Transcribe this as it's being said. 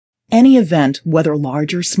Any event, whether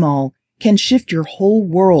large or small, can shift your whole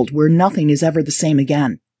world where nothing is ever the same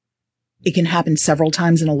again. It can happen several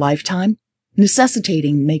times in a lifetime,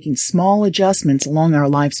 necessitating making small adjustments along our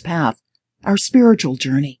life's path, our spiritual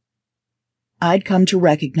journey. I'd come to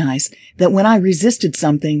recognize that when I resisted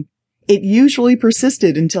something, it usually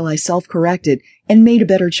persisted until I self-corrected and made a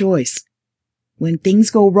better choice. When things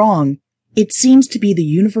go wrong, it seems to be the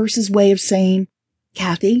universe's way of saying,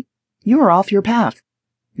 "Kathy, you are off your path.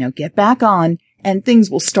 Now get back on, and things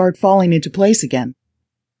will start falling into place again."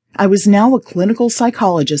 I was now a clinical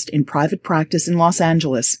psychologist in private practice in Los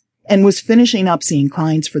Angeles and was finishing up seeing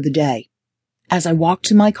clients for the day. As I walked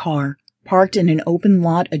to my car, parked in an open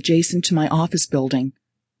lot adjacent to my office building,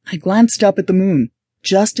 I glanced up at the moon.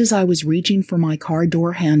 Just as I was reaching for my car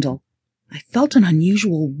door handle, I felt an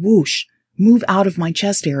unusual whoosh move out of my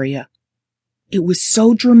chest area. It was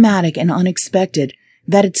so dramatic and unexpected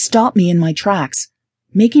that it stopped me in my tracks,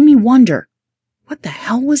 making me wonder, what the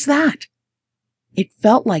hell was that? It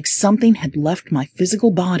felt like something had left my physical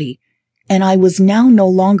body, and I was now no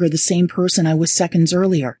longer the same person I was seconds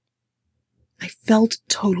earlier. I felt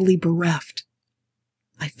totally bereft.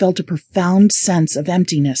 I felt a profound sense of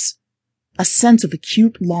emptiness, a sense of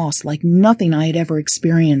acute loss like nothing I had ever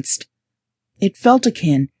experienced. It felt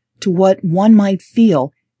akin to what one might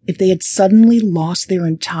feel if they had suddenly lost their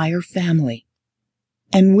entire family.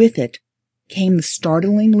 And with it came the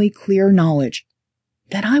startlingly clear knowledge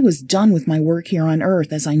that I was done with my work here on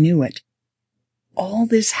Earth as I knew it. All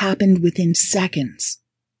this happened within seconds.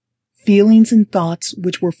 Feelings and thoughts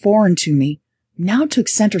which were foreign to me now took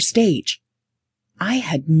center stage. I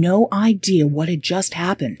had no idea what had just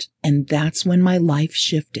happened, and that's when my life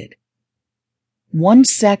shifted. 1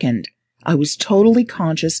 second, I was totally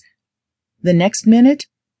conscious. The next minute,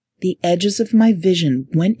 the edges of my vision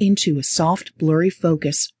went into a soft, blurry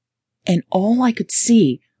focus, and all I could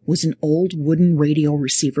see was an old wooden radio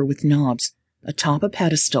receiver with knobs atop a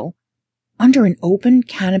pedestal, under an open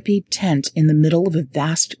canopied tent in the middle of a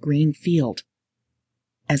vast green field.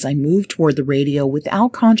 As I moved toward the radio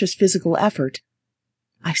without conscious physical effort,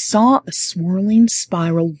 I saw a swirling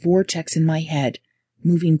spiral vortex in my head,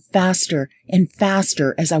 moving faster and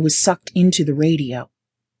faster as I was sucked into the radio.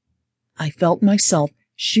 I felt myself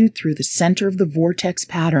shoot through the center of the vortex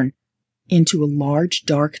pattern into a large,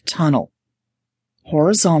 dark tunnel.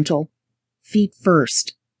 Horizontal, feet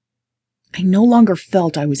first. I no longer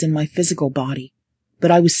felt I was in my physical body,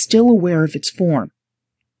 but I was still aware of its form.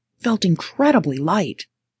 It felt incredibly light.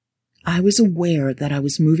 I was aware that I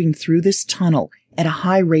was moving through this tunnel at a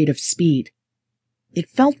high rate of speed. It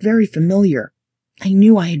felt very familiar. I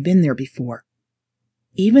knew I had been there before.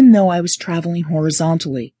 Even though I was traveling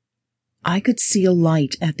horizontally, I could see a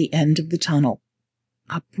light at the end of the tunnel,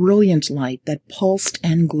 a brilliant light that pulsed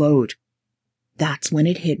and glowed. That's when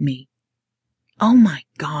it hit me. Oh my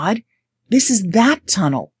God, this is that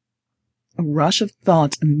tunnel! A rush of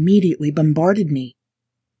thoughts immediately bombarded me.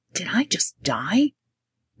 Did I just die?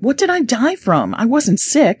 What did I die from? I wasn't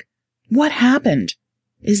sick. What happened?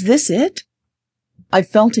 Is this it? I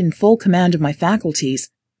felt in full command of my faculties.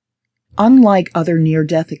 Unlike other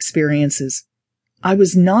near-death experiences, I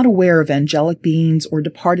was not aware of angelic beings or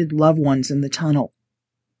departed loved ones in the tunnel.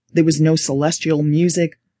 There was no celestial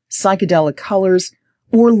music, psychedelic colors,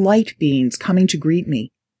 or light beings coming to greet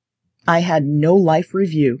me. I had no life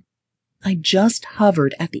review. I just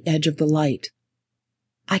hovered at the edge of the light.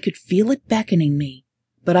 I could feel it beckoning me,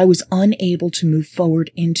 but I was unable to move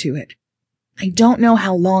forward into it. I don't know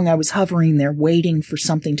how long I was hovering there waiting for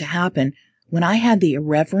something to happen when I had the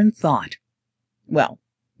irreverent thought, well,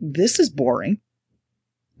 this is boring.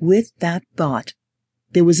 With that thought,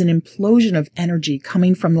 there was an implosion of energy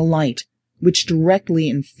coming from the light, which directly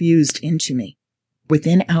infused into me.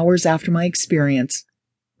 Within hours after my experience,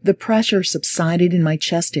 the pressure subsided in my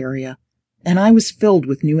chest area, and I was filled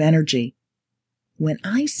with new energy. When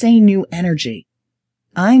I say new energy,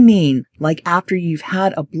 I mean like after you've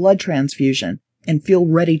had a blood transfusion and feel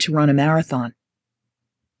ready to run a marathon.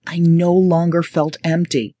 I no longer felt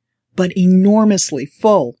empty, but enormously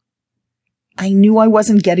full. I knew I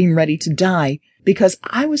wasn't getting ready to die because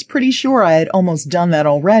I was pretty sure I had almost done that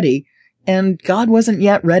already, and God wasn't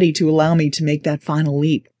yet ready to allow me to make that final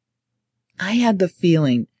leap. I had the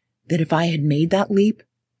feeling that if I had made that leap,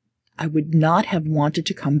 I would not have wanted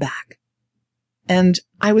to come back. And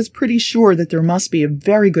I was pretty sure that there must be a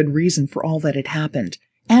very good reason for all that had happened,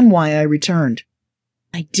 and why I returned.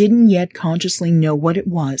 I didn't yet consciously know what it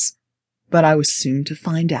was, but I was soon to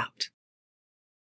find out.